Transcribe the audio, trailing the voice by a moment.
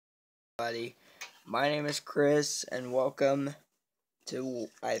Everybody, my name is Chris, and welcome to,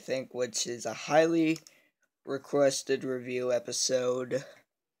 I think, which is a highly requested review episode.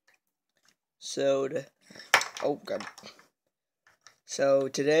 Oh god. So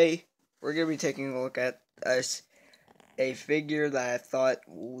today, we're going to be taking a look at a figure that I thought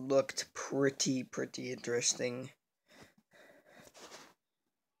looked pretty interesting.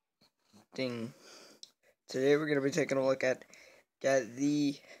 Today we're going to be taking a look at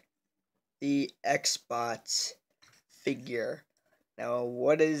the Xbox figure. Now,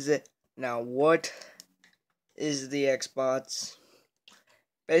 what is it? What is the Xbox?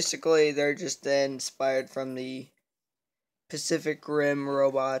 Basically, they're just inspired from the Pacific Rim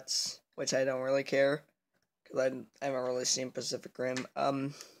robots, which I don't really care, because I haven't really seen Pacific Rim.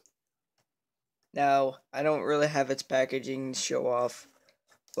 Now, I don't really have its packaging to show off,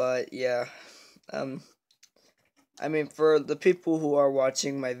 but yeah. I mean, for the people who are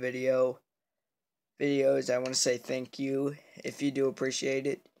watching my videos, I want to say thank you if you do appreciate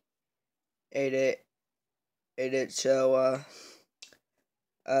it. So,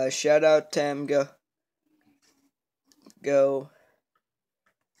 shout out Tim. Go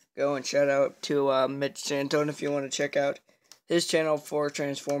and shout out to Mitch Santone if you want to check out his channel for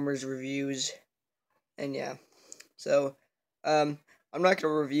Transformers reviews. And yeah, so I'm not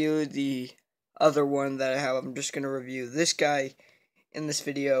gonna review the other one that I have. I'm just gonna review this guy in this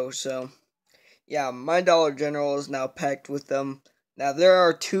video. So yeah, my Dollar General is now packed with them. Now there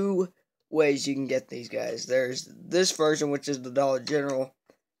are two ways you can get these guys. There's this version, which is the Dollar General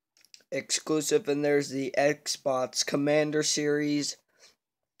exclusive, and there's the Xbox Commander series,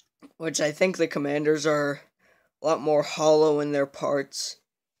 which I think the Commanders are a lot more hollow in their parts,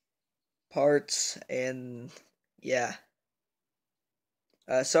 and yeah.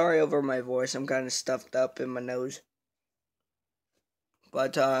 Sorry over my voice, I'm kind of stuffed up in my nose.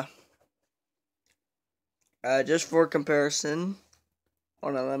 But, just for comparison,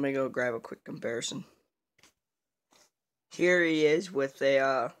 hold on, let me go grab a quick comparison. Here he is with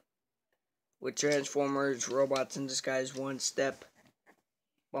with Transformers Robots in Disguise One Step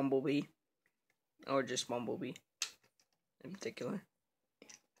Bumblebee, or just Bumblebee in particular.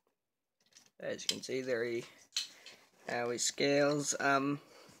 As you can see, there how he scales. Now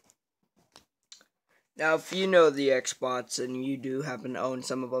if you know the Xbox and you do happen to own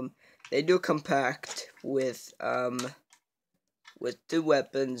some of them, they do come packed with two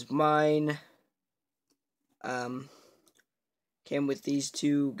weapons. Mine came with these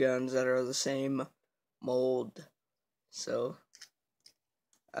two guns that are the same mold, so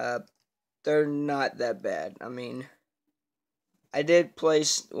they're not that bad. I mean, I did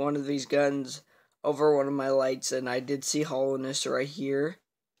place one of these guns over one of my lights, and I did see hollowness right here.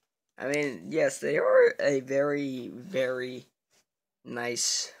 I mean, yes, they are a very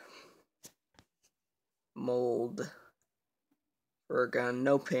nice mold for a gun.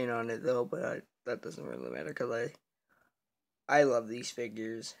 No paint on it though, but that doesn't really matter because I love these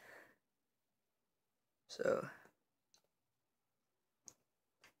figures. So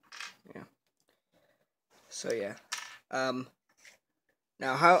yeah.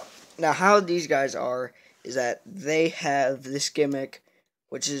 Now how these guys are is that they have this gimmick,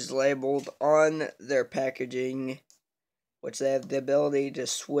 which is labeled on their packaging, which they have the ability to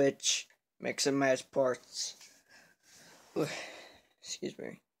switch, mix and match parts. Excuse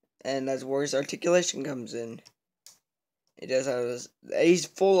me. And that's where his articulation comes in. He does have he's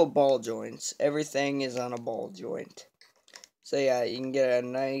full of ball joints. Everything is on a ball joint. So yeah, you can get a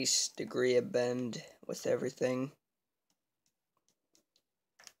nice degree of bend with everything.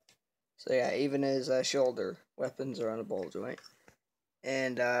 So yeah, even his shoulder weapons are on a ball joint.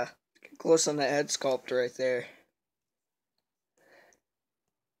 And close on that head sculpt right there.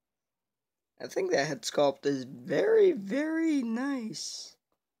 I think that head sculpt is very nice.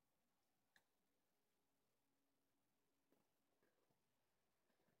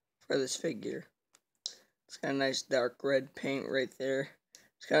 For this figure. It's got a nice dark red paint right there.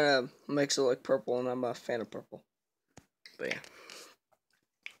 It's kind of makes it look purple, and I'm a fan of purple. But yeah.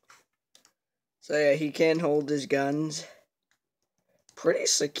 So yeah, he can hold his guns pretty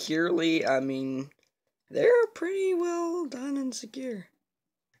securely. I mean, they're pretty well done and secure.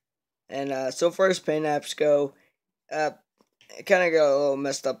 And so far as paint apps go, it kind of got a little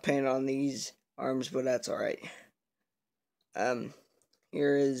messed up paint on these arms, but that's alright.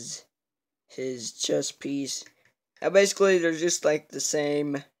 Here is his chest piece. Now basically they're just like the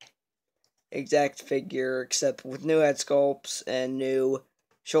same exact figure, except with new head sculpts and new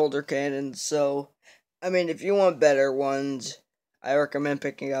shoulder cannons. So, I mean, if you want better ones, I recommend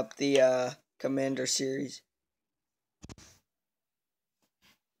picking up the Commander series.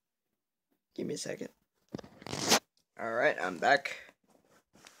 Give me a second. Alright, I'm back.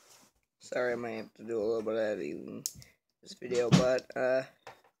 Sorry, I might have to do a little bit of editing this video, but,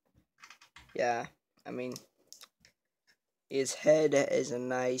 yeah, I mean, his head has a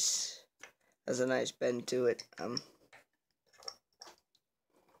nice bend to it.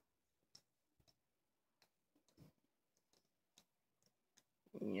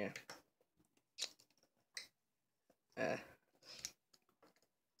 Yeah.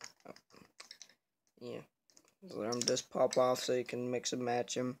 Yeah. Let them just pop off so you can mix and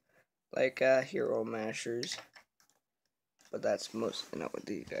match them like hero mashers. But that's mostly not what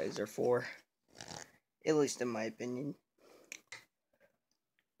these guys are for, at least in my opinion.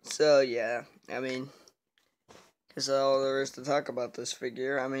 So yeah, I mean, that's all there is to talk about this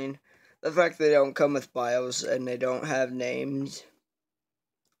figure. I mean, the fact they don't come with bios and they don't have names.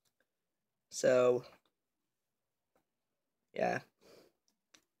 So yeah.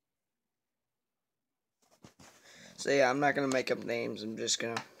 So yeah, I'm not gonna make up names. I'm just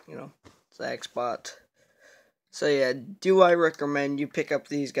gonna, Zach Spot. So yeah, do I recommend you pick up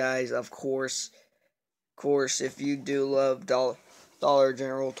these guys? Of course, if you do love Dollar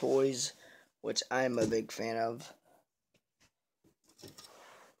General toys, which I'm a big fan of.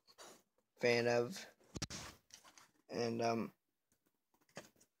 And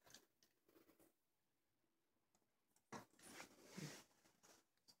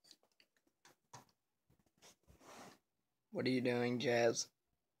what are you doing, Jazz?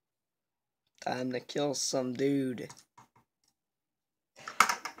 Time to kill some dude.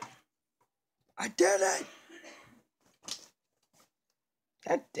 I did it!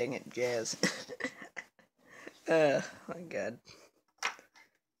 God dang it, Jazz. Oh my god.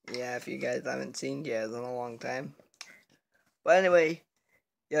 Yeah, if you guys haven't seen Jazz in a long time. But anyway,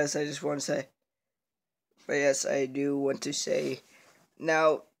 yes, I just want to say. But yes, I do want to say.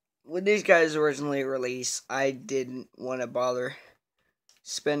 Now, when these guys originally released, I didn't want to bother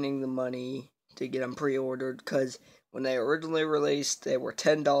spending the money to get them pre-ordered, because when they originally released, they were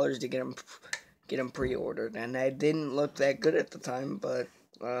 $10 to get them pre-ordered, and they didn't look that good at the time, but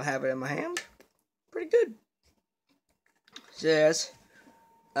I have it in my hand, pretty good. So yes,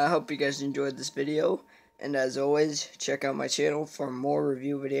 I hope you guys enjoyed this video, and as always, check out my channel for more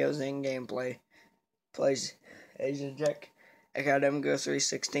review videos and gameplay. Please, Asian check out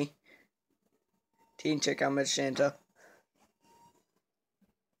prime2016. Check out Santa.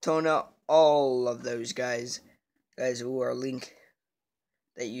 Tona, all of those guys who are linked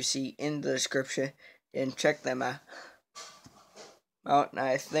that you see in the description, and check them out. And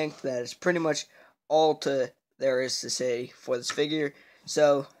I think that is pretty much all there is to say for this figure.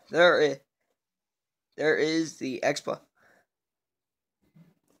 So there is the Expo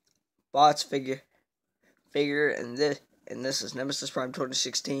Bots figure, and this is Nemesis Prime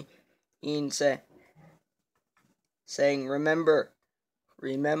 2016. Ian saying, remember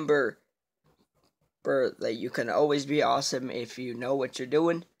that you can always be awesome if you know what you're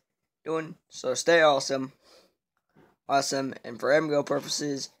doing. So stay awesome, and for MGO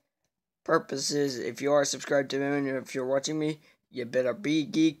purposes, if you are subscribed to me and if you're watching me, you better be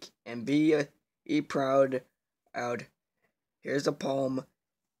geek and be proud. Out. Here's a palm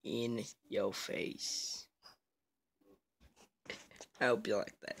in your face. I hope you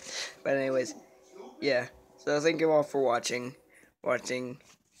like that. But anyways, yeah. So thank you all for watching.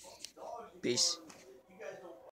 Peace.